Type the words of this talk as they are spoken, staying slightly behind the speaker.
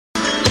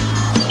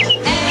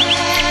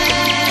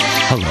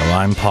Hello,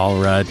 I'm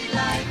Paul Rudd.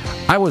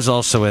 I was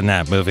also in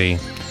that movie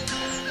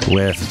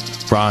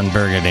with Ron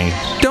Burgundy.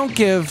 Don't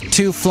give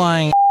two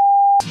flying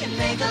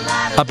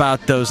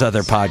about those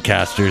other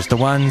podcasters, the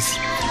ones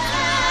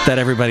that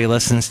everybody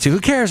listens to. Who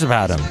cares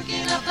about them?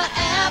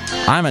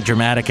 I'm a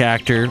dramatic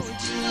actor,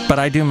 but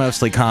I do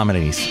mostly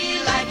comedies.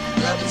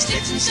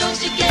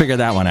 Figure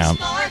that one out.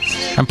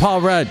 I'm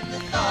Paul Rudd,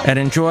 and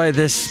enjoy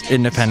this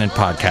independent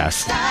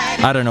podcast.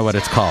 I don't know what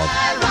it's called.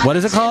 What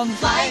is it called?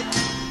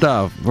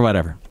 Oh,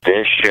 whatever.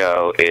 This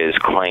show is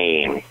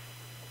clean,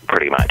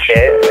 pretty much.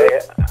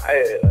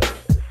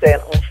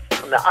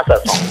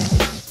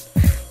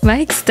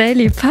 Mike's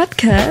Daily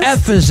Podcast.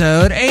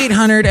 Episode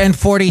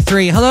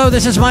 843. Hello,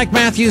 this is Mike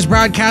Matthews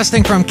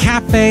broadcasting from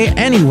Cafe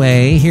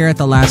Anyway here at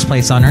the last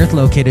place on earth,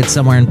 located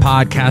somewhere in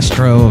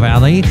Podcastro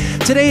Valley.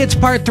 Today it's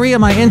part 3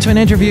 of my intimate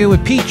interview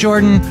with Pete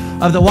Jordan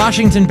of the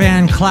Washington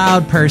band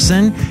Cloud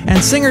Person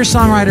and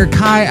singer-songwriter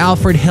Kye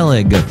ALFRED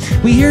Hillig.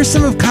 We hear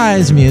some of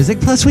Kye's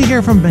music, plus we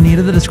hear from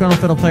Benita, the Disgruntled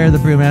Fiddle Player, the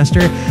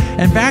Brewmaster,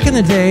 and back in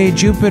the day,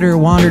 Jupiter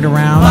wandered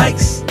around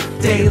Mike's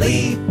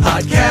Daily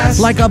Podcast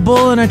like a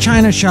bull in a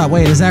china shop.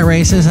 Wait, is that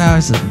racist?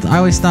 I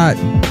always thought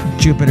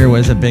Jupiter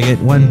was a bigot,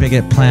 one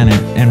bigot planet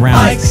and round.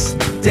 Mike's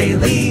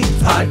Daily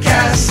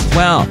Podcast.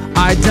 Well,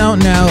 I don't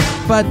know,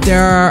 but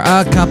there are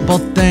a couple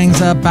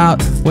things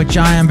about which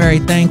I am very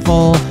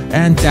thankful,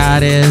 and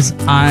that is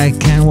I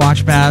can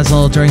watch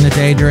Basil during the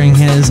day during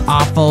his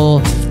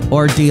awful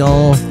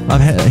ordeal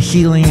of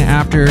healing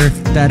after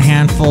that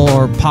handful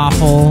or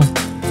pawful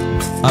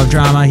of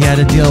drama he had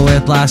to deal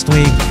with last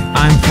week.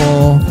 I'm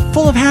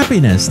full of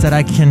happiness that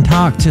I can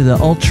talk to the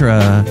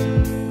ultra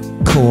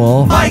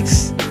cool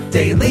Mike's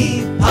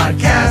Daily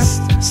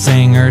Podcast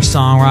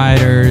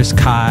singer-songwriters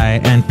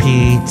Kye and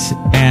Pete,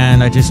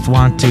 and I just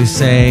want to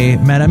say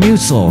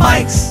Metamucil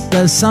Mike's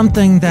does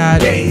something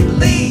that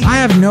daily I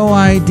have no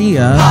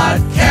idea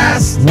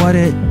podcast what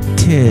it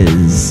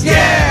is.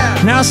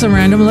 Yeah! Now some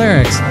random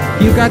lyrics.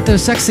 You got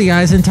those sexy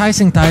eyes,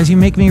 enticing thighs, you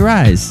make me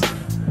rise.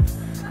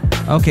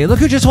 Okay, look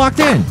who just walked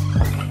in.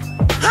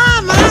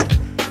 Hi, Mike.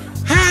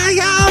 How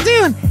y'all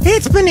doing?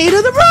 It's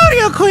Benita, the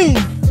rodeo queen.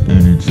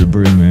 And it's the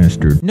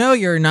Brewmaster. No,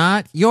 you're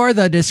not. You're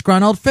the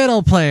Disgruntled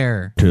Fiddle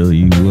Player. Tell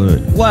you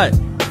what.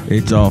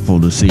 It's awful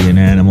to see an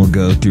animal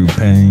go through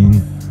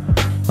pain.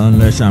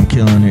 Unless I'm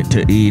killing it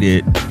to eat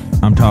it.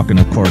 I'm talking,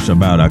 of course,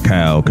 about a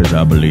cow, because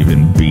I believe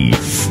in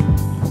beef.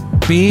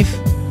 Beef?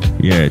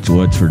 Yeah, it's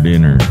what's for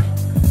dinner.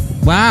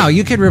 Wow,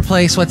 you could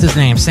replace, what's his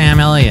name, Sam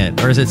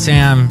Elliott? Or is it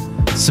Sam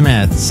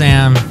Smith?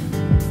 Sam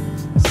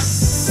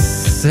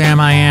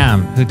I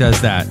Am, who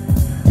does that?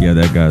 Yeah,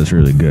 that guy's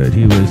really good.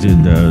 He was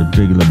in the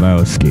Big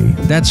Lebowski.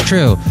 That's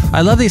true.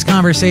 I love these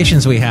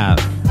conversations we have.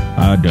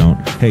 I don't.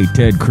 Hey,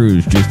 Ted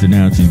Cruz just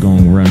announced he's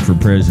going to run for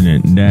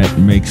president, and that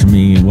makes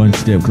me one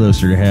step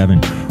closer to having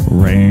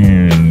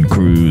Rand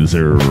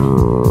Cruiser.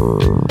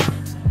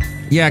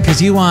 Yeah,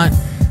 because you want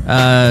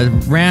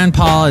Rand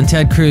Paul and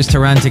Ted Cruz to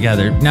run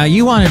together. Now,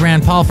 you wanted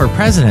Rand Paul for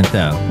president,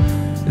 though.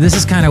 This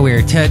is kind of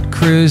weird. Ted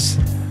Cruz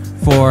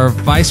for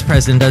vice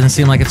president doesn't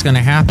seem like it's going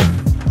to happen.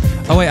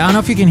 Oh, wait, I don't know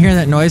if you can hear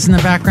that noise in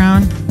the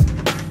background.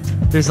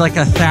 There's like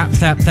a thap,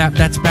 thap, thap.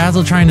 That's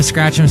Basil trying to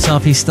scratch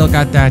himself. He's still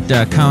got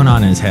that cone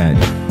on his head.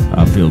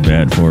 I feel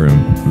bad for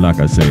him, like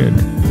I said.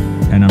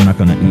 And I'm not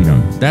going to eat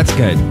him. That's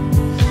good.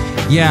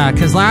 Yeah,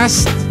 because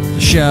last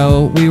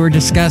show we were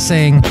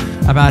discussing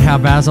about how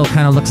Basil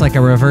kind of looks like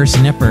a reverse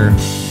nipper.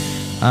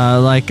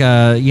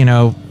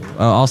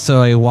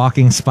 Also a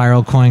walking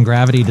spiral coin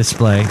gravity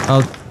display.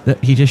 Oh,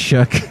 he just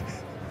shook.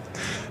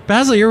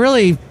 Basil, you're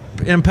really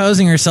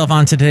imposing yourself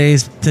on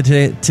today's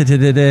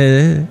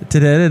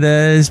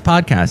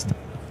podcast.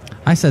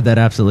 I said that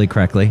absolutely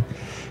correctly.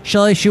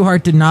 Shelley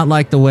Schuhart did not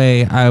like the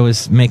way I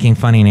was making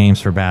funny names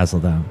for Basil,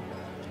 though.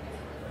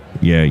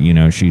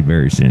 Yeah, she's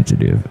very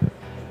sensitive.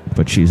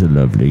 But she's a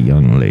lovely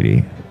young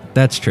lady.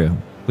 That's true.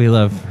 We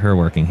love her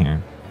working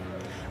here.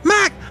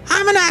 Mac,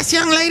 I'm a nice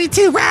young lady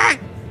too, right?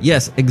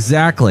 Yes,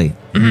 exactly.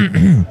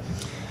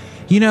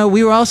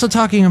 We were also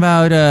talking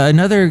about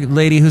another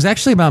lady who's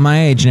actually about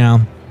my age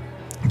now,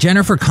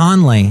 Jennifer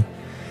Connelly,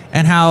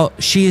 and how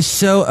she is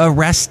so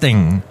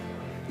arresting,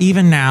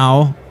 even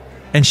now,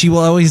 and she will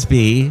always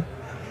be.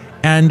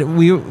 And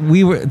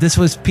we were. This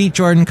was Pete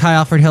Jordan, Kye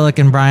ALFRED Hilliig,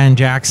 and Brian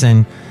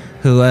Jackson,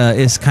 who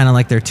is kind of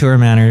like their tour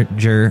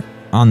manager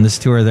on this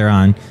tour they're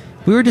on.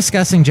 We were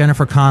discussing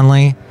Jennifer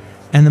Connelly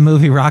and the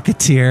movie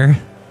Rocketeer.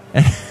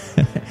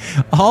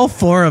 All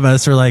 4 of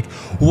us were like,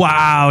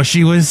 wow,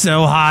 she was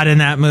so hot in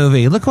that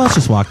movie. Look who else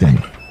just walked in.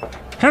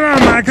 Hello,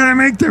 Mike. I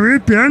make the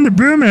root beer. I'm the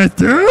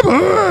Brewmaster. Oh,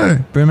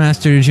 boy.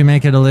 Brewmaster, did you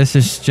make a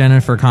delicious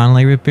Jennifer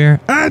Connelly root beer?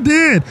 I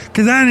did,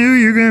 because I knew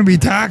you were going to be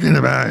talking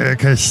about her,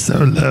 because she's so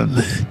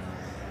lovely.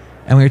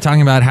 And we were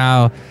talking about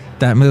how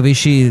that movie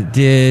she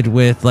did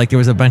with, there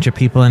was a bunch of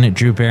people in it,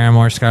 Drew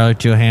Barrymore, Scarlett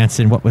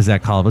Johansson. What was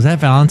that called? Was that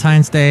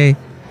Valentine's Day?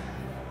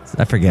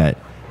 I forget.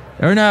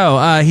 Or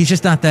no, he's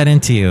just not that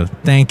into you.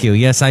 Thank you.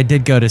 Yes, I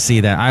did go to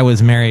see that. I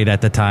was married at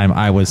the time.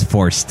 I was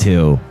forced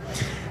to.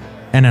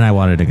 And then I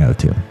wanted to go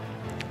too.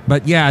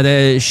 But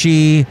yeah,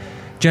 she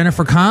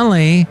Jennifer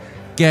Connelly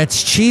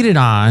gets cheated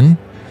on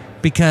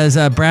because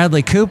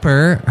Bradley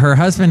Cooper, her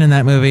husband in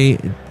that movie,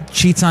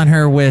 cheats on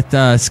her with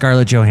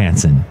Scarlett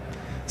Johansson.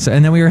 So,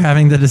 and then we were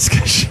having the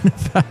discussion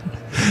about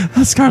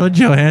how Scarlett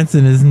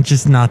Johansson isn't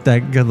just not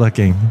that good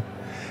looking.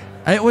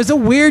 It was a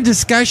weird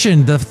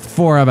discussion, the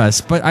four of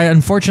us, but I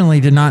unfortunately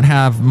did not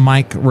have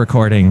Mike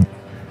recording.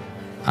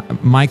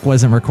 Mike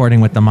wasn't recording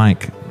with the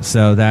mic,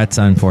 so that's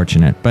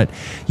unfortunate. But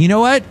you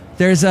know what?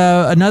 There's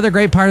another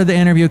great part of the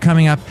interview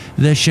coming up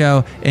this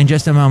show in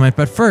just a moment.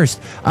 But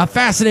first, a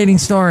fascinating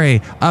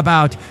story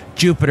about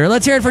Jupiter.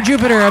 Let's hear it for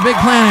Jupiter, a big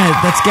planet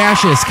that's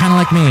gaseous, kind of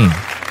like me.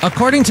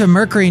 According to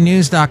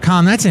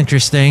MercuryNews.com, that's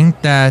interesting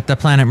that the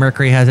planet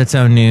Mercury has its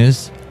own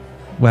news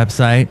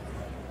website.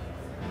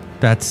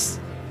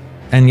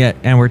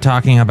 And we're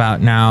talking about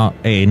now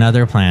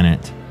another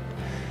planet.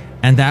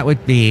 And that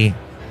would be,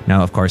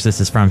 no, of course, this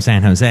is from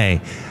San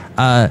Jose.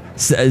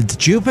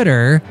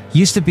 Jupiter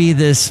used to be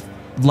this,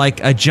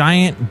 like a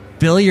giant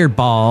billiard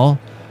ball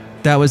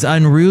that was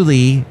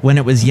unruly when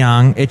it was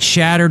young. It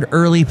shattered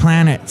early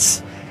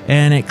planets,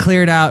 and it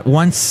cleared out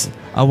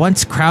a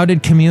once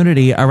crowded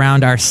community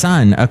around our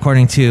sun,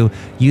 according to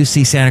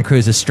UC Santa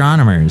Cruz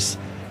astronomers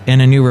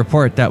in a new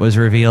report that was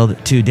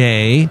revealed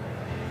today.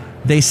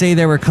 They say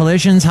there were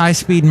collisions,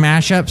 high-speed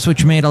mashups,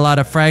 which made a lot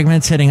of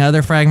fragments hitting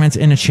other fragments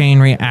in a chain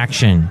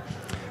reaction.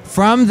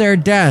 From their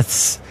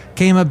deaths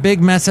came a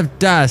big mess of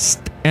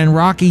dust and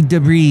rocky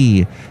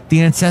debris,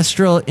 the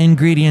ancestral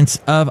ingredients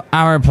of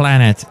our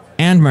planet,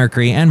 and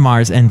Mercury and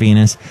Mars and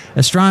Venus.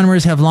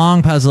 Astronomers have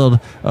long puzzled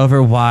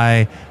over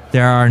why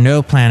there are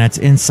no planets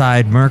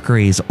inside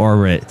Mercury's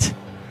orbit.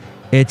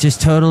 It's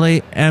just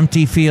totally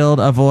empty field,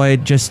 a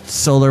void, just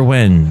solar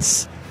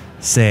winds,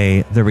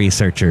 say the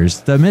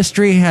researchers. The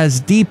mystery has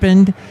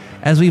deepened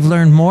as we've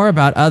learned more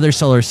about other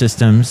solar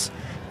systems,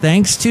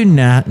 thanks to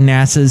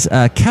NASA's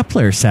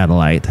Kepler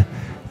satellite.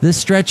 This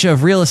stretch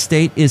of real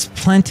estate is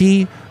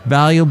plenty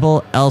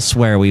valuable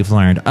elsewhere, we've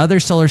learned. Other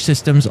solar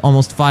systems,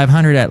 almost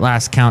 500 at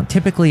last count,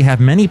 typically have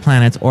many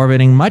planets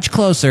orbiting much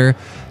closer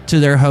to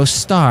their host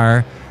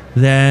star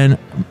than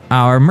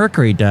our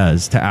Mercury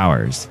does to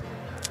ours.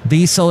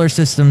 These solar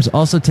systems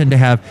also tend to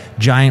have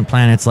giant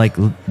planets like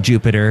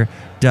Jupiter,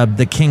 dubbed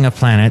the king of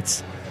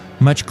planets,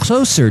 much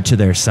closer to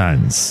their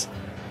suns.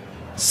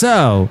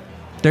 So,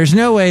 there's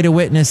no way to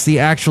witness the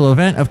actual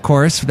event, of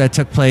course, that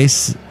took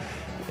place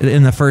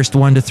in the first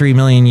 1 to 3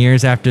 million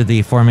years after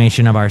the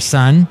formation of our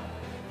sun.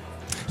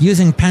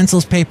 Using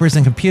pencils, papers,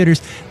 and computers,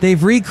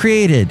 they've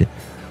recreated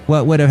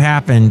what would have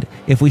happened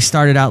if we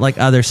started out like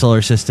other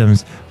solar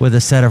systems with a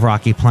set of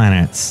rocky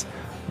planets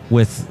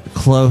with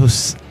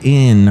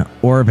close-in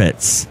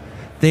orbits.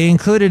 They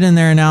included in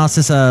their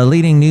analysis a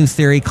leading new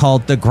theory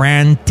called the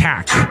Grand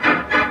Tack.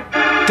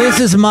 This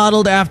is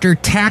modeled after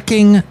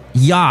tacking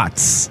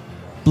yachts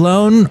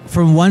blown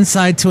from one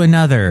side to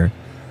another.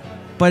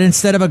 But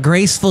instead of a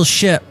graceful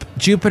ship,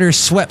 Jupiter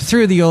swept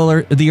through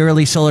the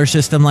early solar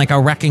system like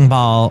a wrecking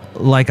ball,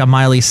 like a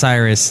Miley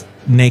Cyrus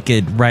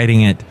naked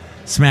riding it,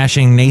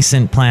 smashing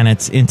nascent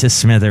planets into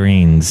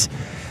smithereens.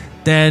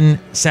 Then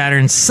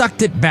Saturn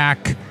sucked it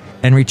back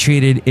and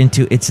retreated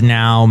into its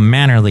now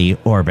mannerly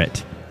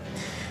orbit.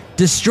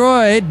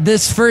 Destroyed,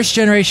 this first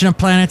generation of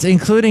planets,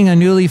 including a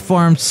newly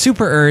formed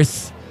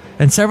super-Earth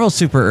and several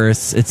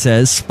super-Earths, it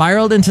says,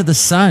 spiraled into the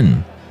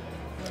sun.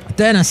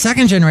 Then a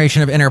second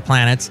generation of inner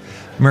planets,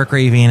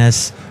 Mercury,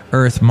 Venus,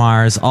 Earth,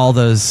 Mars, all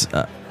those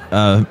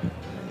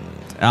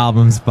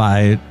albums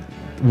by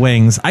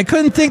Wings. I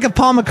couldn't think of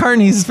Paul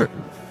McCartney's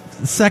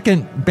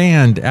second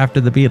band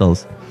after the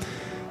Beatles.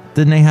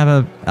 Didn't they have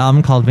an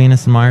album called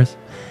Venus and Mars?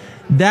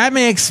 That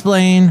may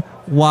explain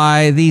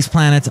why these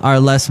planets are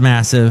less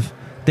massive.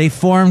 They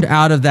formed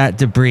out of that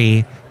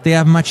debris. They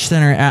have much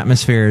thinner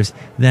atmospheres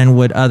than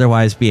would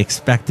otherwise be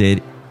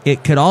expected.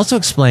 It could also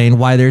explain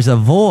why there's a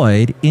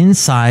void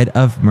inside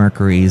of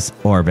Mercury's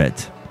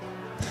orbit.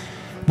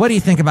 What do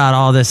you think about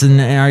all this? And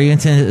are you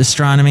into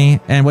astronomy?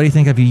 And what do you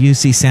think of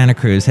UC Santa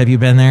Cruz? Have you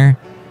been there?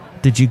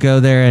 Did you go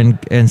there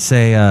and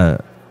say,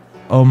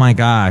 oh my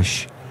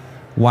gosh,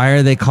 why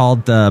are they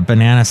called the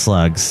banana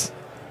slugs?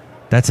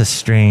 That's a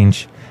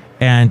strange.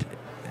 And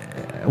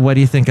what do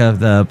you think of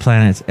the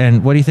planets?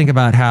 And what do you think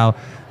about how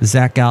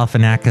Zach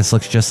Galifianakis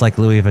looks just like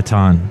Louis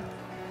Vuitton?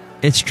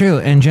 It's true.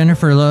 And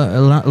Jennifer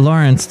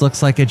Lawrence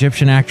looks like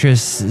Egyptian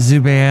actress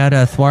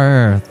Zubaida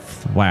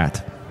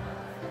Thwarthwat.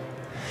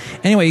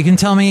 Anyway, you can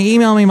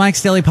email me,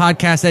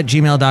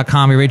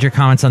 mikesdailypodcast@gmail.com. We read your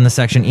comments on the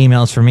section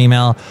emails from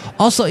email.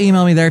 Also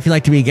email me there if you'd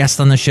like to be a guest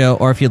on the show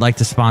or if you'd like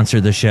to sponsor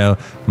the show,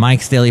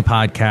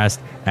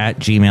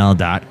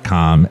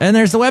 mikesdailypodcast@gmail.com. And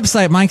there's the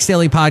website, Mike's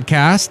Daily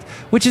Podcast,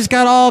 which has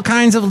got all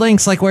kinds of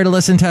links like where to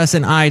listen to us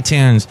in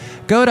iTunes.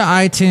 Go to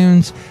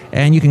iTunes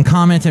and you can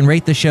comment and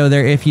rate the show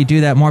there. If you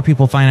do that, more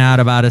people find out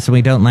about us and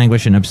we don't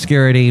languish in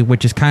obscurity,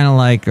 which is kind of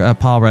like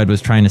Paul Rudd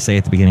was trying to say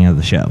at the beginning of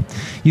the show.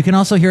 You can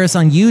also hear us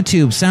on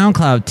YouTube,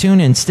 SoundCloud,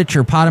 TuneIn,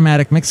 Stitcher,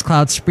 Podomatic,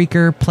 Mixcloud,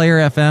 Spreaker, Player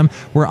FM.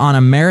 We're on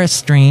a Mara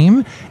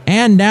stream.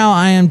 And now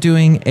I am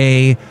doing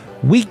a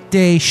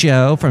weekday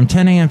show from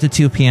 10 a.m. to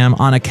 2 p.m.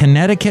 on a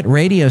Connecticut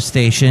radio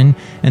station,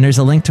 and there's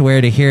a link to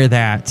where to hear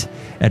that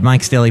at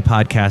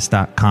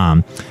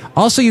mikesdailypodcast.com.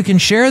 Also, you can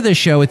share this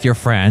show with your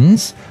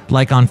friends,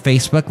 like on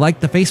Facebook. Like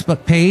the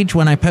Facebook page.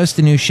 When I post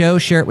a new show,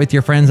 share it with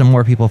your friends and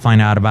more people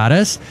find out about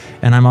us.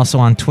 And I'm also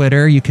on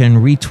Twitter. You can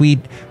retweet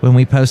when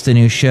we post a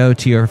new show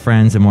to your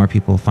friends and more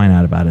people find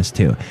out about us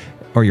too.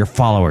 Or your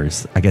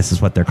followers, I guess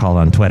is what they're called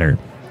on Twitter.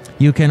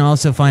 You can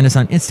also find us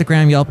on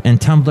Instagram, Yelp, and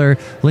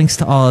Tumblr. Links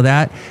to all of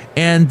that.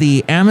 And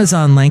the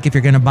Amazon link, if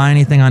you're going to buy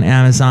anything on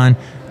Amazon,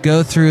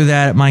 go through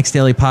that at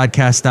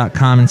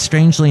mikesdailypodcast.com. And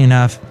strangely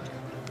enough,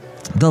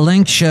 the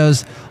link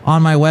shows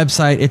on my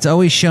website, it's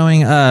always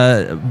showing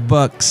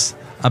books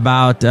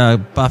about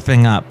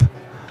buffing up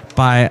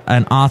by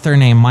an author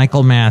named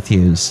Michael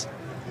Matthews.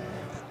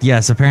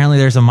 Yes, apparently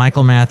there's a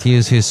Michael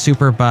Matthews who's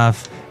super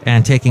buff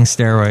and taking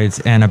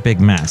steroids and a big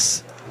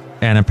mess.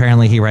 And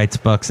apparently he writes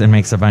books and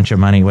makes a bunch of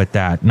money with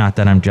that. Not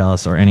that I'm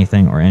jealous or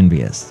anything or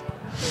envious.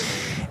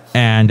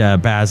 And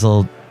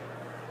Basil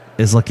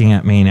is looking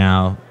at me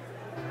now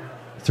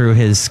through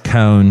his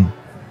cone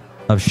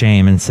of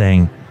shame and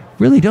saying,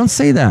 really, don't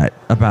say that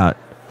about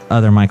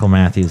other Michael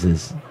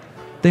Matthewses.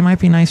 They might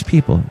be nice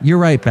people. You're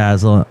right,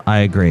 Basil. I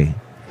agree.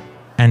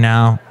 And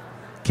now,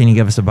 can you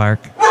give us a bark?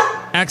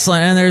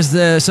 Excellent. And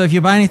there's so if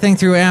you buy anything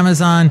through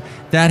Amazon,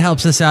 that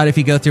helps us out if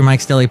you go through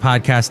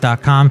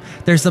mikesdailypodcast.com.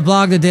 There's the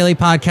blog, the Daily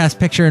Podcast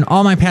picture, and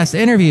all my past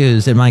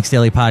interviews at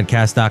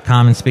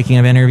mikesdailypodcast.com. And speaking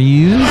of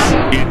interviews,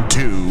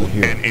 Into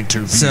an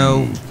interview.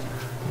 So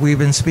we've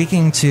been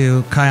speaking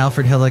to Kye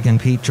Alfred Hilliig and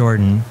Pete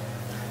Jordan.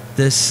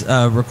 This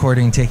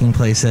recording taking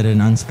place at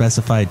an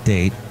unspecified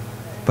date,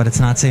 but it's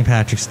not St.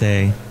 Patrick's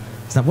Day.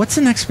 It's not. What's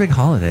the next big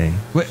holiday?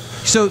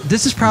 So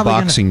this is probably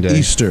Boxing Day.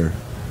 Easter.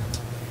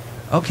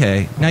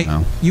 Okay.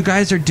 Now, you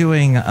guys are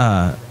doing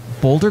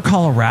Boulder,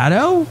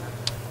 Colorado?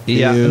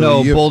 Yeah, Ew,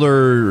 no,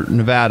 Boulder,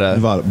 Nevada.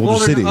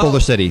 Boulder City. Boulder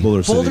City.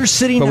 Boulder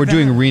City, But we're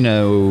Nevada. doing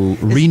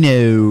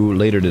Reno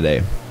later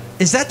today.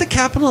 Is that the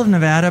capital of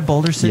Nevada,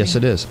 Boulder City? Yes,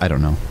 it is. I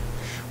don't know.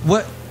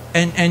 What?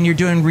 And you're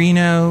doing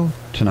Reno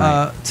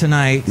Tonight.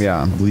 Tonight.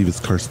 Yeah, I believe it's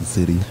Carson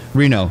City.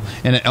 Reno.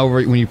 And it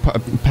over when you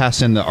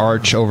pass in the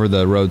arch over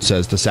the road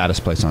says the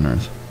saddest place on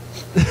earth.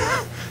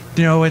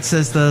 You know, it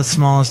says the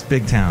smallest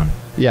big town.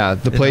 Yeah,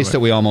 the place that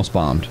we almost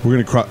bombed.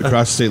 We're going to cross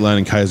the state line,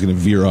 and Kye's going to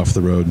veer off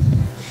the road.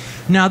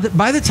 Now,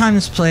 by the time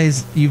this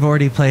plays, you've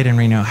already played in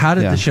Reno. How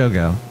did Yeah. the show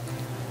go?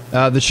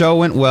 The show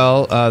went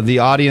well. The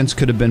audience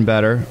could have been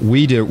better.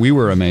 We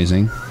were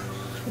amazing.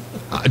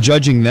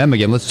 Judging them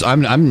again,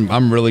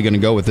 I'm really going to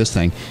go with this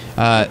thing.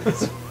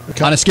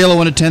 On a scale of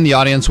 1 to 10, the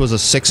audience was a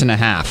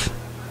 6.5.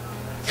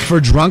 For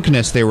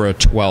drunkenness, they were a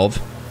 12.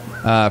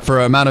 For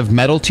amount of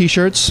metal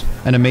T-shirts,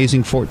 an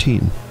amazing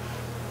 14.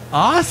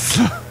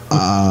 Awesome.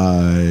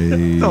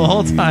 The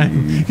whole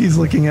time he's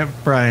looking at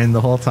Brian.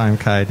 The whole time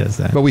Kye does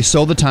that. But we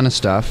sold a ton of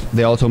stuff.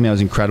 They all told me I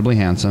was incredibly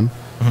handsome.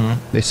 Mm-hmm.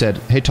 They said,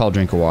 "Hey, tall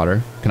drink of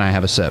water. Can I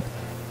have a sip?"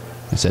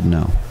 I said,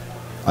 "No."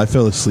 I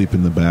fell asleep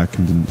in the back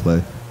and didn't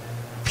play.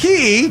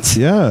 Pete?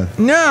 Yeah.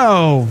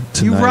 No.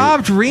 You Tonight.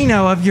 robbed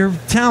Reno of your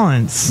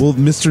talents. Well,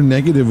 Mr.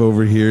 Negative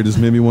over here just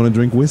made me want to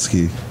drink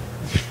whiskey.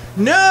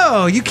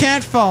 No, you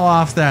can't fall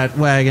off that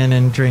wagon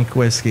and drink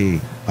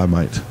whiskey. I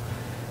might.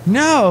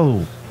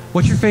 No.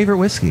 What's your favorite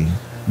whiskey?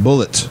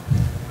 Bullet.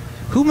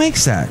 Who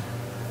makes that?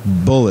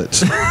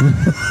 Bullet.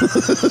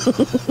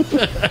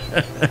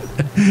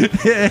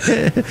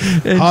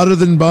 Hotter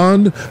than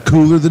Bond,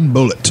 cooler than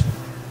Bullet.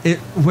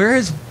 Where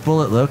is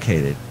Bullet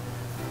located?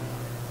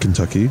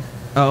 Kentucky.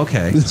 Oh,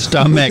 okay.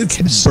 Stomach.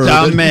 It's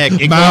Stomach.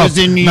 It Mouth- goes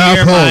in mouth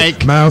here, hole.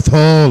 Mike. Mouth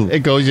hole. It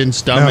goes in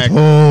stomach.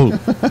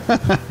 Mouth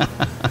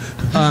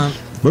hole.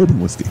 Bourbon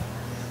whiskey.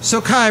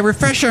 So, Kye,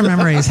 refresh our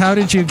memories. How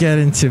did you get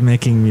into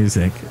making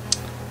music?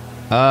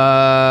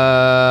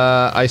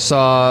 I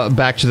saw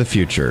Back to the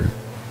Future.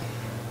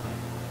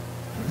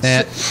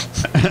 And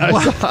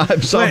I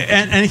saw Wait,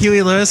 and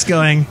Huey Lewis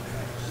going,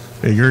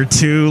 "You're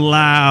too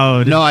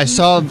loud." No, I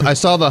saw the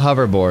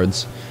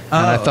hoverboards,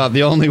 and I thought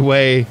the only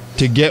way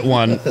to get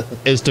one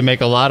is to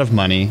make a lot of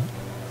money.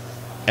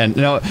 And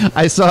no,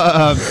 I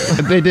saw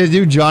they did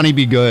do Johnny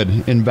Be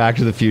Good in Back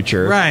to the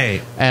Future,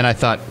 Right. And I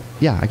thought,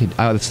 yeah, I could.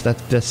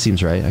 That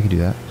seems right. I could do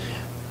that.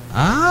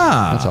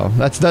 That's all.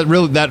 That's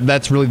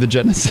really the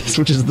genesis,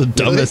 which is the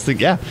dumbest thing.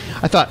 Yeah,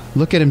 I thought,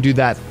 look at him do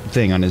that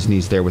thing on his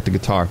knees there with the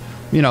guitar.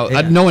 You know,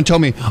 Yeah. no one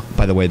told me.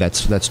 By the way,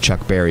 that's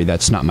Chuck Berry.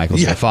 That's not Michael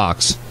J.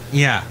 Fox.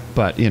 Yeah.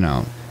 But you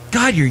know,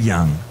 God, you're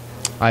young.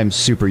 I'm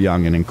super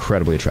young and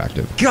incredibly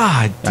attractive.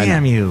 God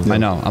damn you. I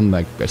know. I'm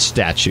like a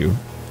statue.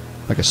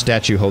 Like a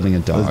statue holding a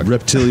A dog.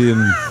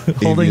 reptilian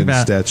Holding avian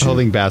back- statue.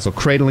 Holding Basil.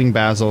 Cradling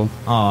Basil.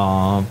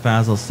 Aw,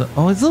 Basil.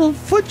 His little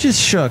foot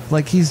just shook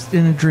like he's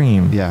in a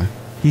dream. Yeah.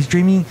 He's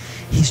dreaming.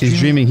 He's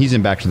dreaming he's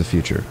in Back to the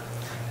Future.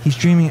 He's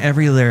dreaming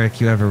every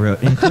lyric you ever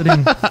wrote,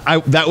 including...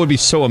 That would be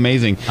so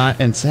amazing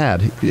and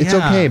sad. It's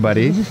Yeah. okay,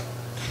 buddy.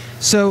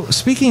 So,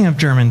 speaking of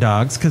German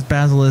dogs, because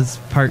Basil is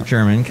part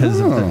German,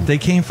 because they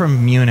came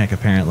from Munich,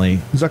 apparently.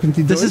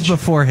 This is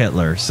before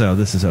Hitler, so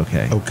this is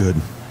okay. Oh, good.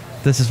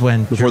 This is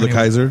when Before the Germany-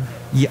 Kaiser?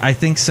 Yeah, I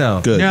think so.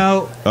 Good.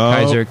 No.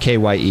 Kaiser,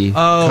 KYE.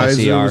 Oh.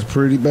 Kaiser was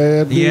pretty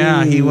bad.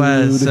 Yeah, he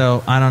was. dude.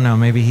 So I don't know.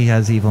 Maybe he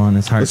has evil in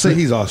his heart. Let's say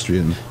he's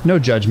Austrian. No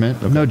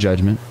judgment. No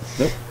judgment.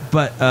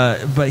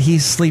 But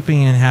he's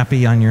sleeping and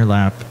happy on your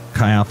lap,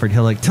 Kye Alfred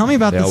Hilliig. Tell me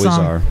about They the always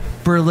song are.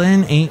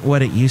 "Berlin Ain't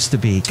What It Used to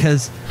Be,"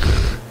 because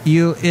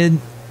you in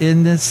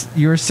this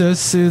you're so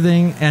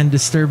soothing and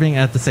disturbing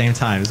at the same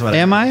time. Is what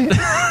Am I?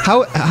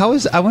 How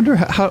is? I wonder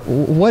how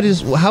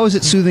is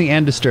it soothing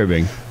and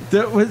disturbing?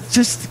 That was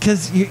just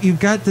because you've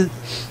got the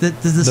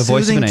voice of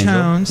soothing an angel.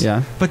 tones,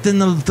 Yeah. But then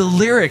the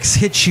lyrics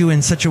hit you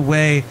in such a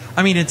way.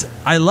 I mean,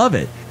 I love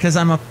it because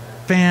I'm a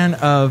fan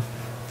of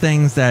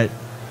things that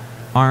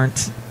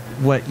aren't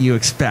what you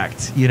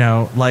expect. You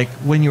know, like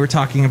when you were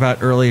talking about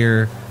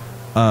earlier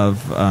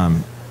of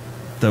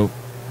the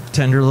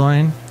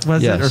tenderloin,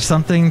 was Yes. it or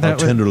something that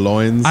was,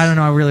 Tenderloins. I don't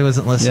know. I really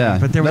wasn't listening, Yeah,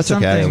 but there was that's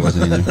something. okay. I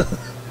wasn't either.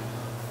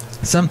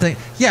 Something,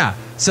 yeah.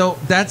 So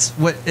that's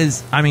what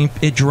is. I mean,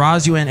 it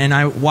draws you in. And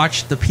I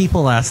watched the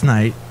people last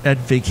night at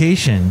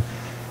vacation,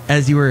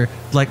 as you were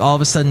like all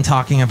of a sudden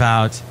talking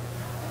about,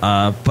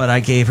 but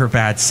I gave her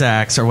bad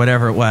sex or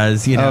whatever it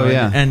was, you know. Oh,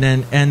 yeah. And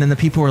then the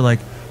people were like,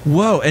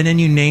 whoa. And then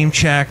you name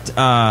checked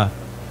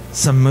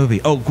some movie.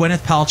 Oh,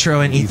 Gwyneth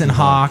Paltrow and Ethan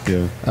Hawke.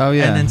 Yeah. Oh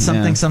yeah. And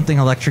then something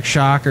Electric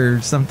Shock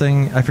or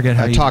something. I forget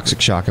how you. Toxic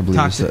Shock, I believe.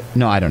 Toxic.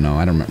 No, I don't know.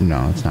 I don't remember.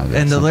 No, it's not.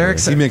 And the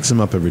lyrics. He makes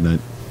them up every night.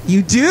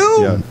 You do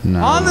Yeah.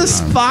 No, on the no.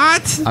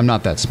 spot. I'm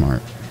not that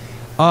smart.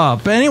 Oh,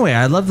 but anyway,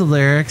 I love the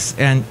lyrics.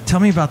 And tell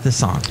me about this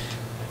song.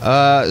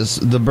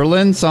 The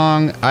Berlin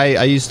song.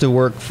 I used to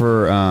work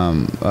for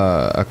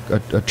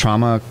a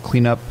trauma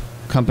cleanup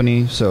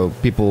company, so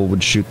people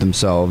would shoot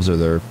themselves, or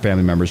their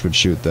family members would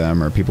shoot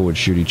them, or people would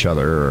shoot each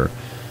other, or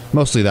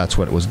mostly that's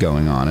what was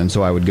going on. And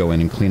so I would go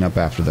in and clean up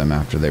after them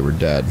after they were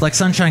dead. Like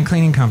Sunshine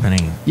Cleaning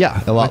Company.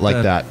 Yeah, a lot Like like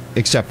the- that,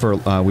 except for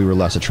we were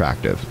less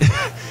attractive.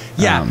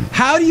 Yeah.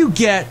 How do you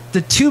get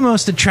the two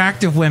most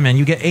attractive women?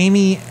 You get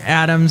Amy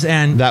Adams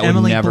and That would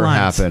Emily never Blunt.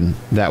 happen.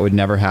 That would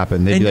never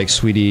happen. They'd And- be like,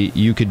 "Sweetie,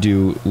 you could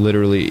do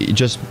literally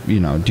just, you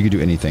could do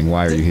anything.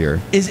 Why are you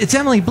here?" It's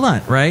Emily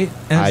Blunt, right?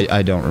 And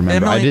I don't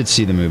remember. I Emily- did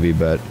see the movie,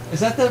 but Is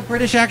that the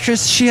British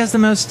actress? She has the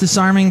most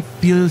disarming,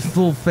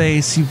 beautiful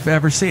face you've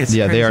ever seen. It's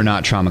yeah, they crazy. are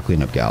not trauma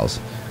cleanup gals.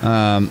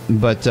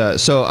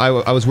 So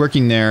I was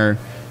working there,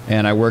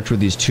 and I worked with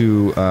these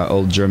two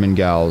old German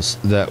gals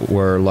that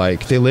were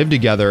like, they lived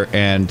together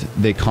and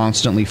they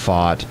constantly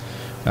fought,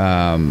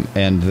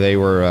 and they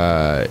were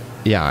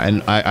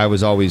and I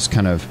was always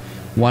kind of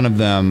one of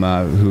them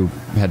who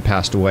had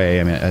passed away.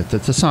 I mean,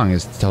 the song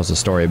tells the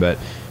story, but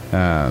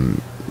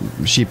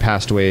she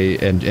passed away,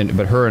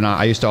 but her and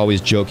I used to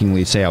always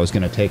jokingly say I was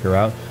going to take her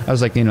out. I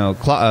was like,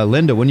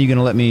 Linda, when are you going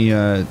to let me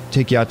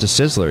take you out to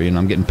Sizzler?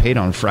 I'm getting paid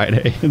on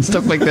Friday and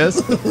stuff like this,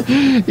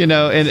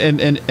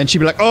 and she'd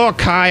be like, oh,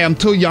 Kye, I'm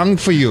too young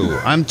for you.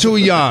 I'm too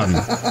young.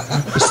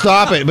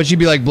 Stop it. But she'd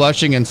be like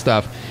blushing and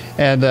stuff.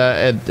 And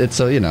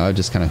so,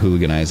 just kind of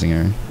hooliganizing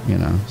her,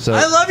 So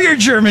I love your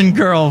German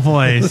girl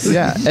voice.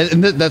 yeah,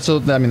 and that's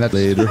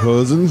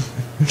Lederhosen.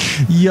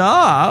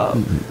 Yeah.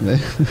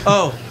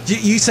 Oh,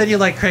 you said you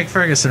like Craig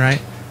Ferguson, right?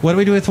 What do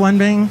we do with one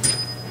bing?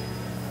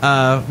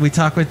 We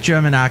talk with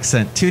German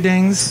accent. 2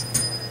 dings,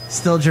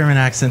 still German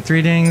accent.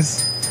 3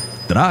 dings,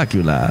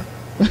 Dracula.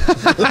 He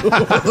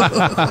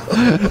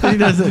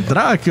does it,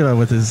 Dracula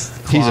with his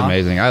claw. He's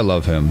amazing. I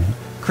love him.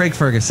 Craig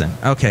Ferguson.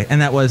 Okay,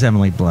 and that was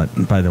Emily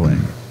Blunt, by the way.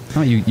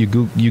 Oh, you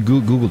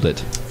Googled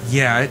it.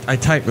 Yeah, I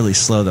type really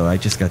slow, though. I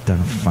just got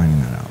done finding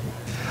that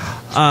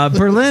out.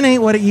 Berlin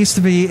Ain't What It Used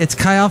to Be. It's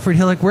Kye Alfred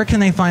Hilliig. Where can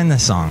they find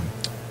this song?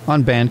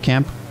 On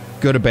Bandcamp.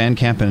 Go to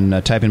Bandcamp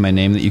and type in my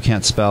name that you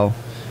can't spell.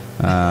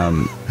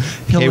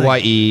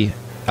 KYE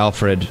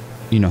Alfred.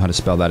 You know how to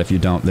spell that. If you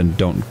don't, then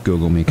don't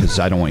Google me, because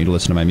I don't want you to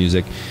listen to my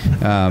music.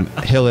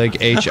 Hillig,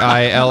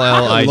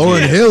 Hillig.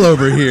 Lauren Hill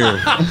over here.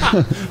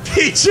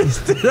 He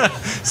just did a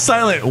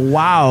silent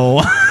wow.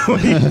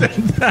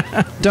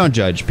 Don't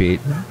judge Pete.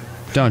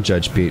 Don't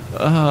judge Pete.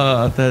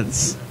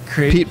 That's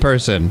crazy. Pete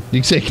Person.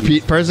 You say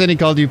Pete Person? He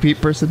called you Pete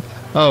Person?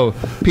 Oh,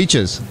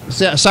 Peaches.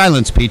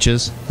 Silence,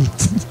 Peaches.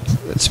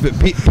 It's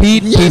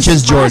Pete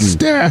Peaches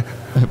Jordan.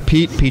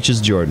 Pete Peaches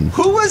Jordan.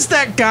 Who was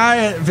that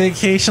guy at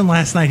vacation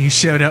last night who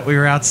showed up? We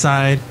were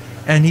outside,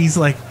 and he's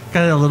like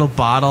got a little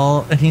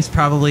bottle, and he's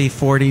probably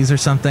 40s or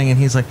something, and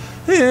he's like,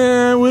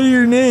 "Yeah, what are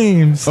your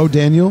names?" Oh,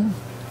 Daniel?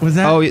 Was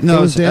that? Oh,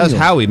 no, was that was Daniel.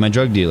 Howie, my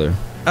drug dealer.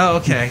 Oh,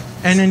 okay.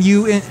 And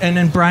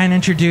then Brian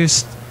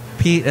introduced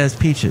Pete as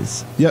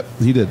Peaches. Yep,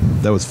 he did.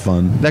 That was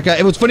fun. That guy.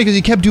 It was funny because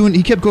he kept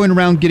going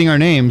around getting our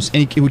names,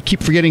 and he would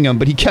keep forgetting them.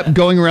 But he kept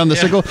going around the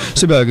circle.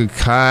 So he'd be like,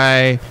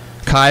 Kye,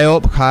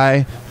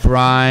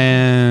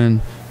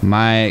 Brian,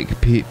 Mike,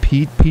 Pete,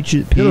 Peaches,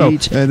 Pete, Hello. and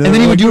then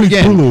he would do it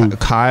again. Hello.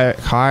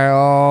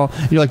 Kyle.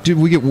 You're like, dude,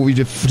 we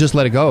just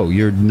let it go.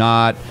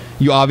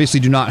 You obviously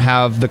do not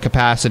have the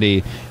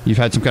capacity. You've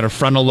had some kind of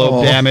frontal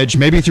lobe damage,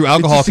 maybe through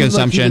alcohol It just seemed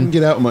like he consumption. didn't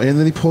get out and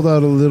then he pulled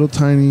out a little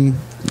tiny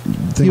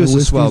thing He was of a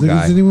whiskey. swell He's like,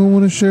 guy. does anyone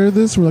want to share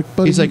this? We're like,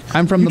 buddy, He's like,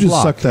 I'm from you the just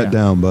block. suck that Yeah.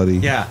 down, buddy.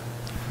 Yeah.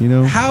 You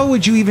know? How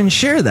would you even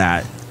share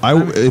that?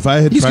 If I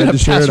had He's tried gonna to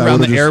share pass it, I around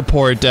would the have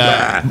airport.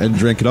 and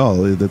drink it all.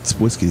 That's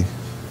whiskey.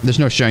 There's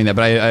no sharing that,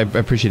 but I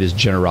appreciate his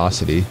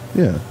generosity.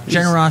 Yeah.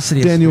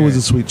 Generosity. Daniel was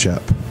a spirit. sweet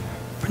chap.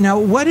 Now,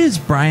 what is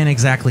Brian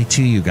exactly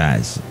to you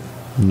guys?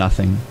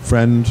 Nothing.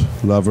 Friend,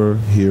 lover,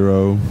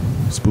 hero,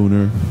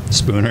 spooner.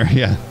 Spooner,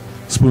 yeah.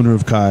 Spooner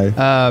of Kye.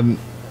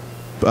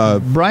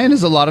 Brian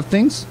is a lot of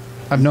things.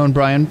 I've known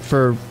Brian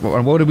for,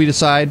 what did we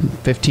decide?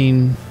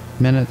 15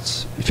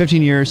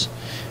 years,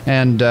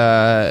 and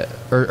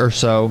or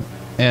so,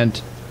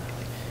 and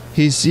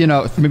he's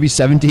maybe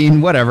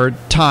 17, whatever.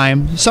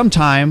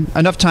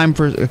 Enough time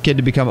for a kid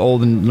to become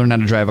old and learn how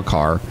to drive a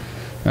car,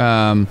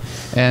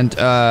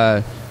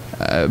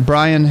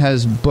 Brian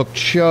has booked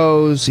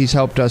shows. He's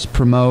helped us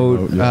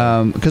promote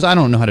because I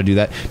don't know how to do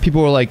that.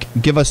 People were like,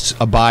 "Give us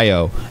a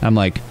bio." And I'm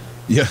like,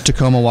 Yeah.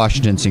 Tacoma,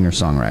 Washington,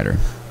 singer-songwriter.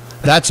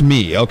 That's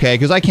me, okay?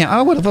 Because I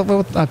can't. What talk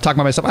about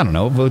myself? I don't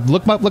know.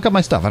 Look up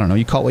my stuff. I don't know.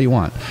 You call it what you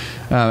want.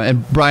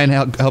 And Brian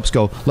helps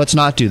go. Let's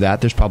not do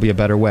that. There's probably a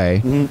better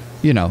way.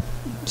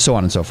 So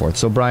on and so forth.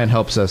 So Brian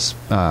helps us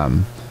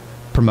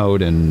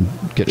promote and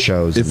get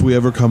shows. If we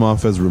ever come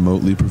off as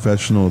remotely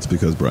professional, it's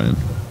because Brian.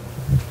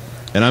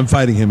 And I'm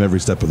fighting him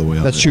every step of the way.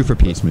 That's true for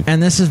Pete. Me.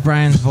 And this is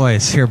Brian's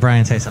voice. Here,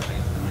 Brian, say something.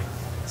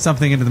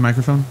 Something into the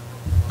microphone?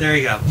 There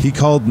you go. He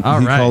called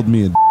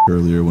me a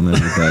earlier when I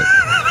did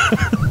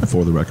that.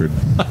 For the record.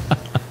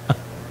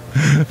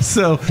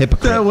 So,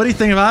 what do you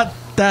think about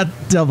that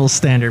double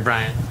standard,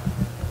 Brian?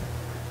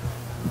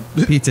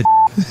 Pizza.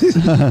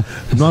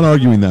 I'm not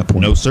arguing that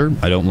point. No, sir.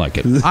 I don't like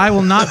it. I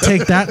will not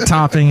take that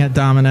topping at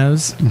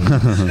Domino's.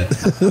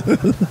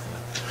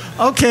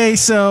 Okay,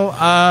 so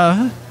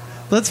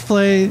let's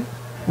play.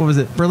 What was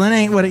it? Berlin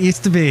Ain't What It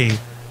Used to Be.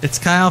 It's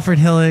Kye Alfred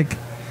Hilliig,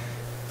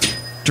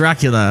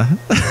 Dracula.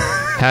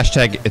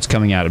 Hashtag it's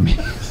coming out of me.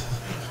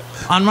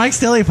 On Mike's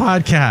Daily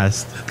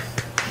Podcast.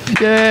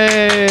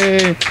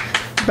 Yay!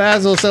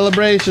 Basil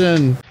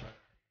celebration.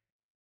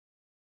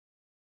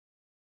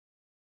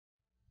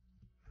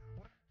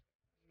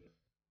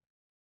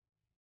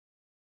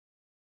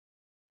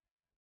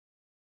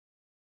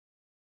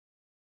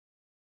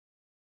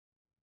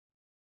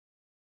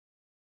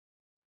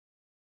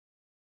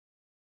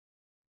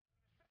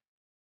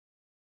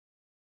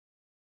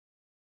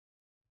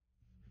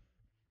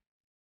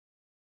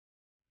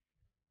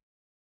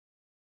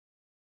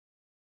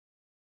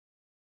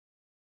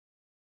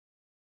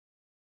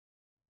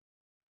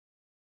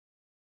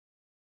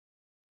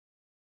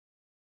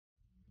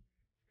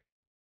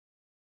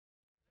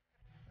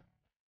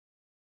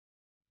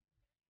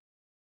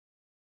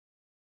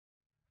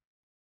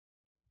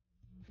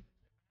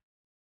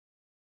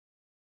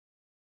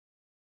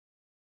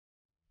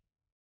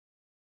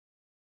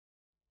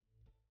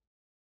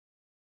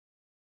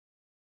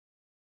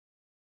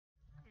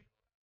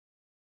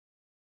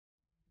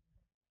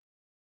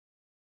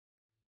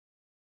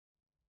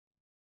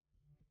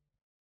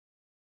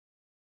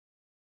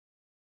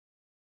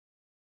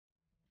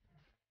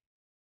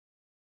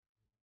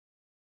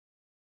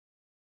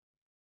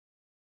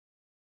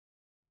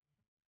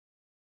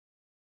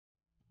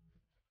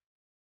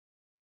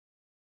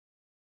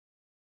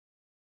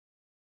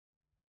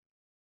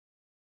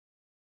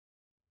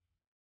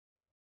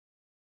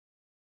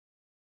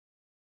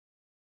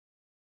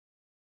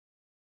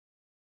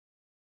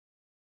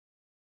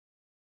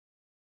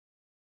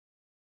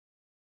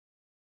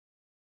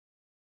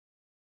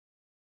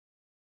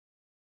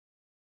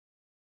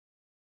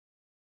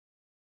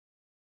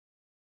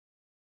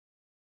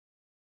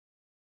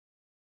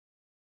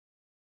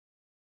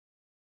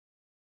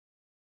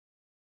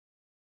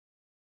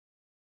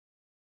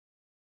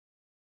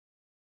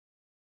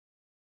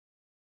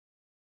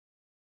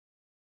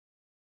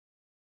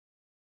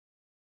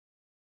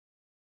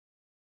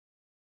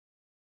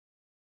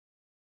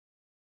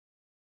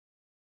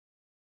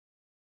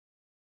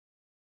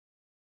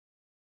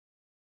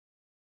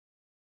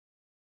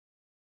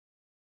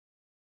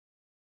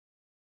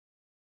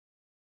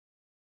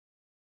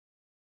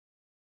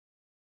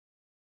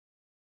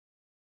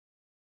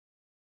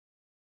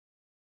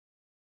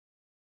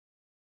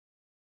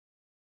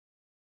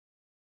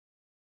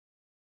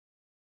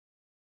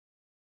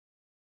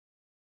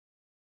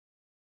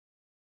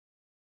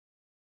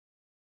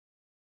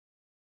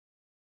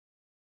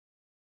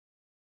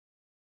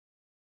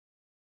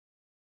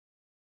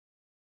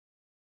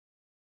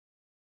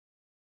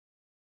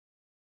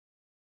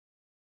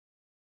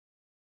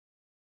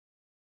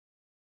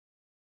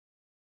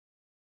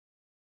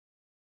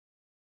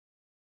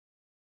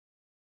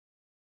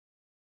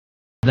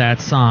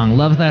 That song.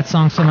 Love that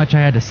song so much I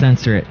had to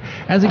censor it.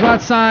 As we go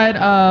outside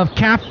of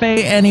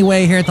Cafe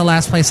Anyway here at the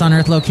last place on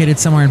earth located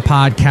somewhere in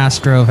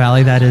Podcastro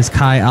Valley, that is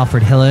Kye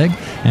Alfred Hilliig,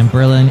 and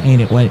Berlin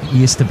Ain't It What It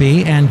Used to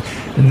Be. And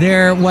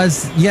there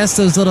was, yes,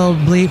 those little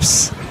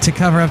bleeps to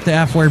cover up the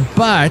F word,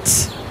 but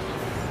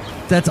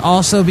that's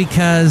also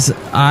because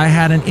I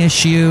had an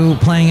issue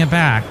playing it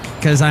back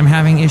because I'm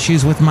having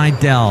issues with my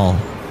Dell.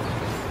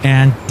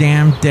 And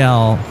damn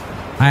Dell,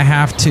 I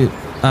have to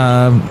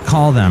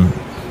call them.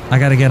 I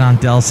got to get on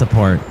Dell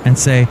support and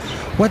say,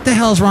 what the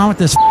hell's wrong with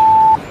this?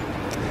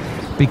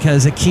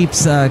 because it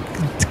keeps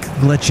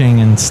glitching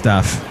and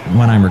stuff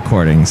when I'm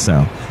recording.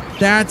 So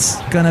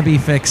that's going to be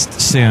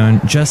fixed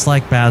soon, just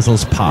like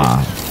Basil's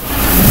paw.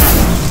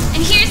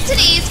 And here's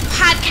today's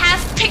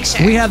podcast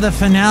picture. We have the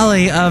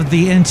finale of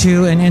the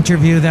Into an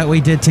Interview that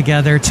we did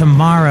together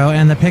tomorrow,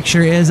 and the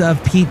picture is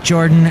of Pete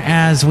Jordan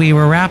as we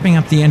were wrapping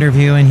up the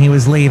interview and he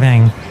was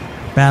leaving.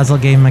 Basil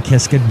gave him a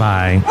kiss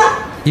goodbye.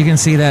 You can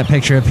see that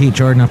picture of Pete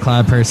Jordan of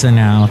Cloud Person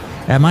now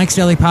at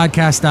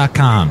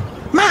mikesdailypodcast.com.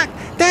 Mike,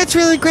 that's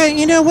really great.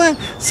 You know what?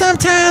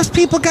 Sometimes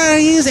people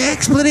gotta use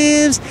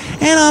expletives,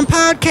 and on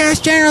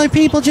podcasts, generally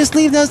people just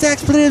leave those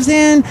expletives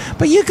in,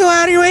 but you go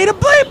out of your way to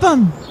bleep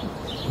them.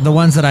 The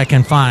ones that I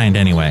can find,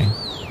 anyway.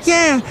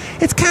 Yeah,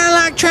 it's kind of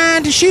like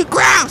trying to shoot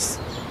grouse.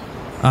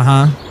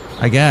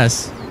 I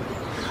guess.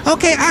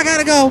 Okay, I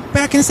gotta go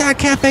back inside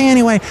cafe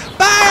anyway.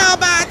 Bye, all,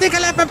 bye. I think I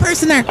left my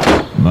purse in there.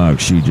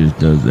 Mark, she just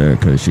does that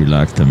because she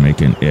likes to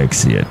make an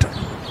exit.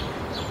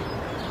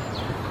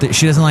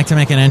 She doesn't like to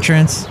make an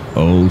entrance?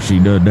 Oh, she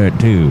does that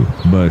too.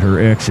 But her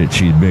exit,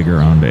 she's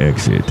bigger on the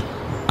exit.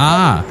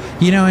 Ah,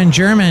 you know, in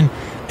German,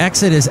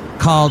 exit is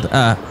called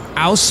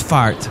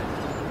Ausfahrt.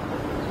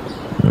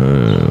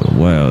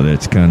 Wow,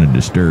 that's kind of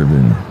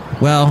disturbing.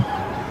 Well,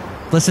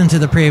 listen to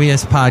the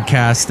previous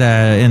podcast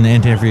in the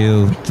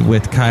interview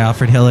with Kye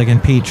Alfred Hilliig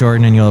and Pete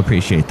Jordan, and you'll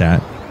appreciate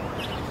that.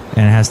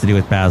 And it has to do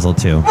with Basil,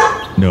 too.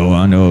 No,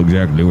 I know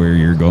exactly where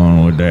you're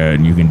going with that,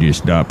 and you can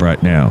just stop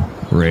right now.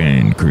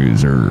 Land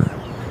Cruiser.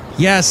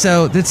 Yeah,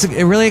 so it's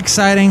really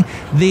exciting.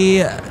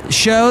 The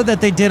show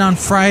that they did on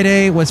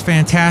Friday was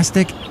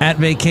fantastic. At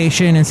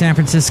vacation in San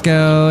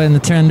Francisco in the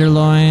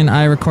Tenderloin,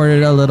 I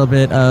recorded a little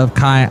bit of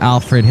Kye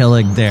Alfred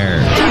Hilliig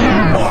there.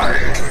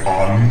 Mike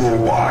on the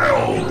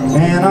Wild.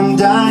 And I'm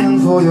dying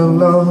for your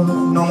love.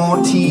 No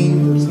more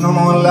tears, no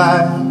more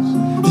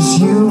lies. Just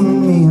you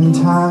and me in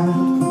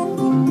time.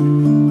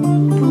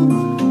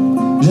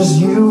 Just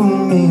you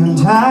and me in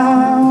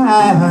time.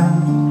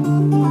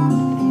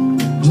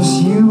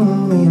 Just you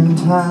and me in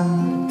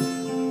time.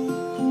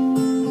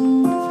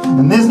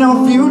 And there's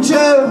no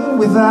future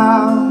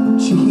without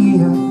you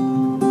here.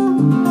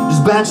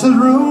 Just bachelor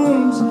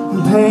rooms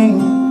and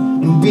pain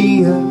and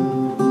beer.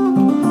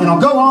 And I'll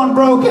go on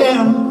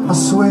broken, I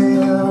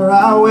swear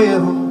I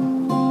will.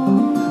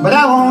 But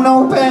I won't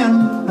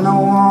open and I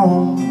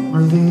won't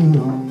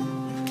reveal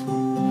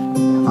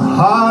a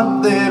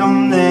heart that'll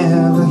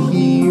never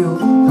heal.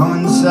 Come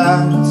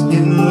inside, it's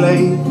getting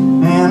late,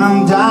 and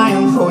I'm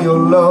dying for your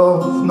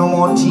love. No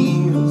more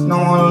tears,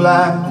 no more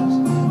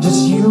lies.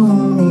 Just you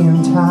and me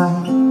in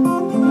time.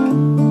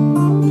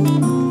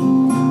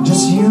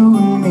 Just you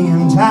and me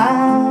in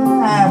time.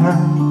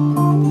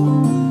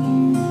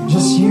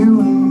 Just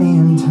you and me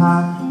in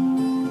time.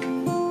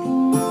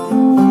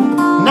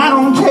 And I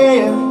don't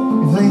care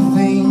if they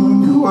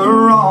think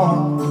we're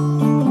wrong.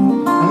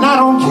 And I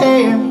don't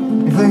care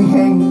if they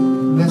hate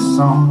this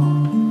song.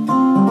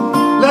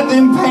 Let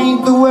them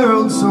paint the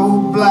world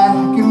so black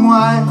and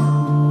white.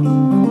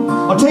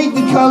 Or take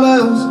the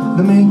colors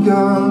that make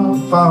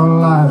up our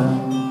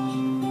lives.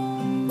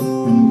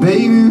 And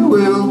baby,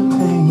 we'll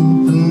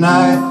paint the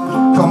night.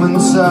 Come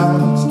inside,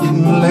 it's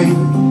getting late,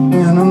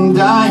 and I'm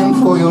dying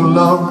for your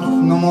love.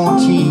 No more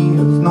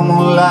tears, no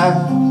more lies.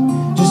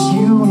 Just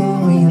you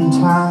and me in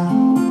time.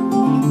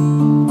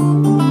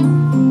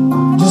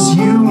 Just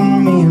you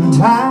and me in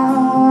time.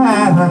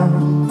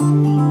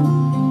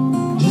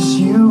 Just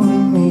you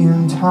and me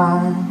in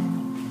time.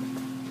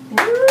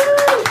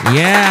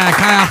 Yeah,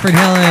 Kye Alfred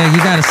Hilliig,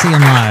 you got to see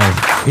him live.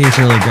 He's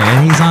really great.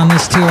 And he's on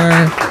this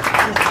tour.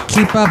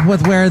 Keep up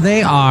with where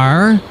they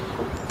are.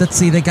 Let's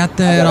see, they got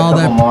that all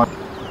that.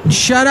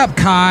 Shut up,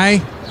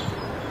 Kye.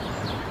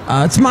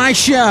 It's my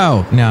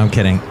show. No, I'm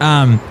kidding.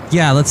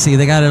 Yeah, let's see.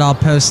 They got it all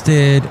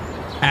posted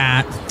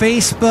at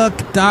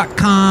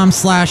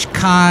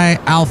facebook.com/Kye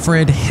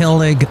Alfred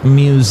Hilliig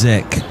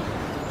Music.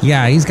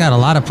 Yeah, he's got a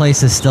lot of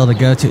places still to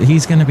go to.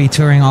 He's going to be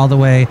touring all the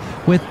way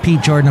with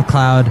Pete Jordan of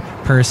Cloud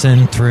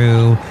Person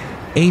through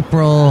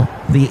April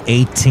the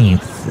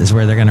 18th is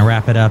where they're going to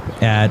wrap it up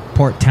at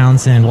Port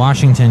Townsend,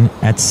 Washington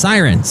at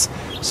Sirens.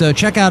 So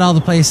check out all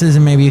the places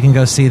and maybe you can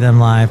go see them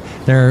live.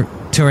 They're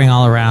touring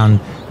all around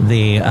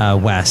the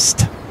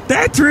West.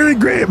 That's really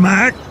great,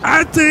 Mike.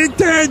 I think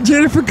that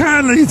Jennifer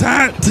Connelly's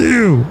hot,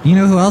 too. You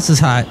know who else is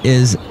hot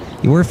is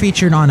we're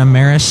featured on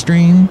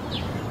Ameristream.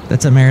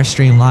 That's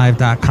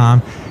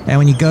AmeriStreamLive.com. And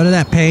when you go to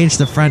that page,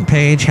 the front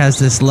page has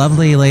this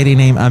lovely lady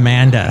named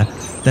Amanda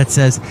that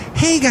says,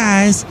 "Hey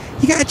guys,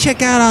 you gotta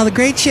check out all the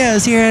great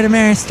shows here at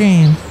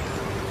Ameristream."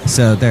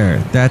 So there,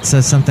 that's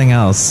something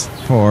else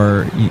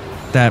for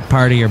that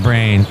part of your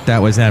brain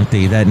that was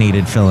empty, that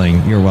needed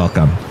filling. You're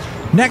welcome.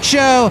 Next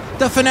show,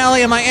 the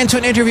finale of my Into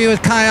an Interview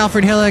with Kye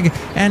Alfred Hilliig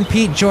and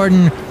Pete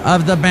Jordan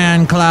of the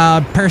band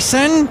Cloud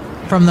Person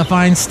from the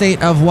fine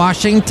state of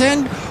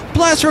Washington.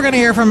 Plus, we're going to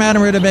hear from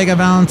Adam Rutabaga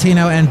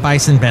Valentino and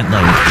Bison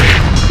Bentley.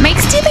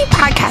 Mike's Daily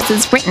Podcast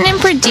is written and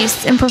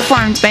produced and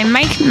performed by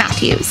Mike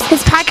Matthews.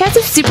 His podcast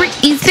is super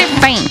easy to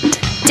find.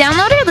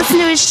 Download or listen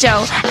to his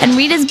show and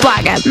read his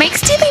blog at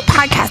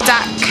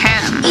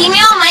mikesdailypodcast.com.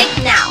 Email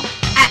Mike now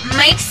at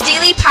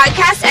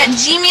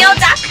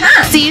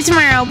mikesdailypodcast@gmail.com. See you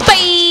tomorrow.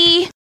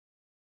 Bye!